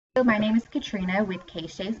So my name is Katrina with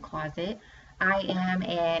Shay's Closet. I am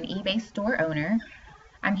an eBay store owner.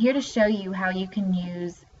 I'm here to show you how you can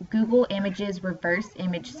use Google Images reverse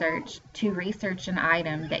image search to research an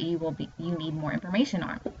item that you need more information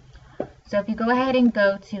on. So if you go ahead and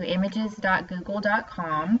go to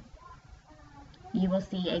images.google.com, you will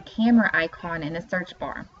see a camera icon in the search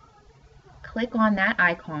bar. Click on that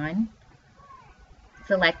icon,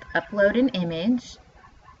 select Upload an Image,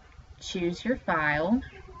 choose your file,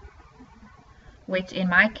 which in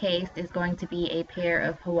my case is going to be a pair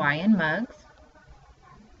of Hawaiian mugs.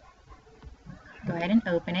 Go ahead and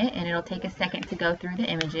open it, and it'll take a second to go through the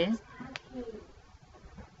images.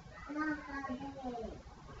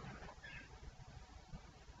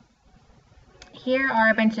 Here are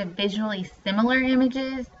a bunch of visually similar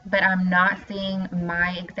images, but I'm not seeing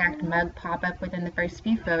my exact mug pop up within the first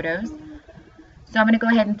few photos. So I'm going to go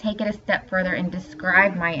ahead and take it a step further and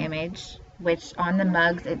describe my image, which on the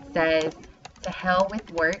mugs it says, "To hell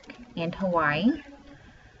with work" and Hawaii.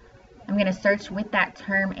 I'm going to search with that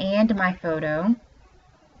term and my photo,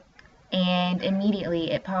 and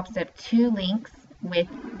immediately it pops up two links with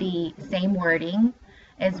the same wording,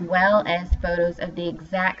 as well as photos of the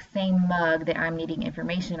exact same mug that I'm needing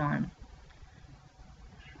information on.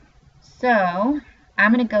 So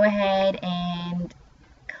I'm going to go ahead and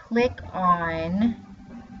click on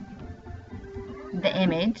the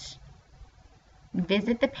image,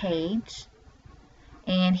 visit the page,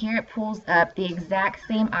 and here it pulls up the exact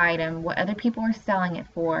same item, what other people are selling it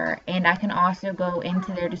for, and I can also go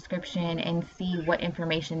into their description and see what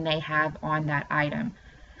information they have on that item.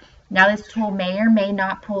 Now this tool may or may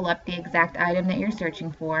not pull up the exact item that you're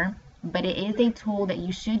searching for, but it is a tool that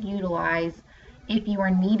you should utilize if you are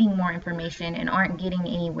needing more information and aren't getting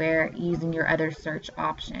anywhere using your other search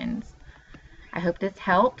options. I hope this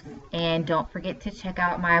helps, and don't forget to check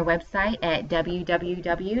out my website at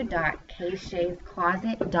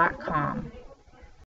www.kshayscloset.com.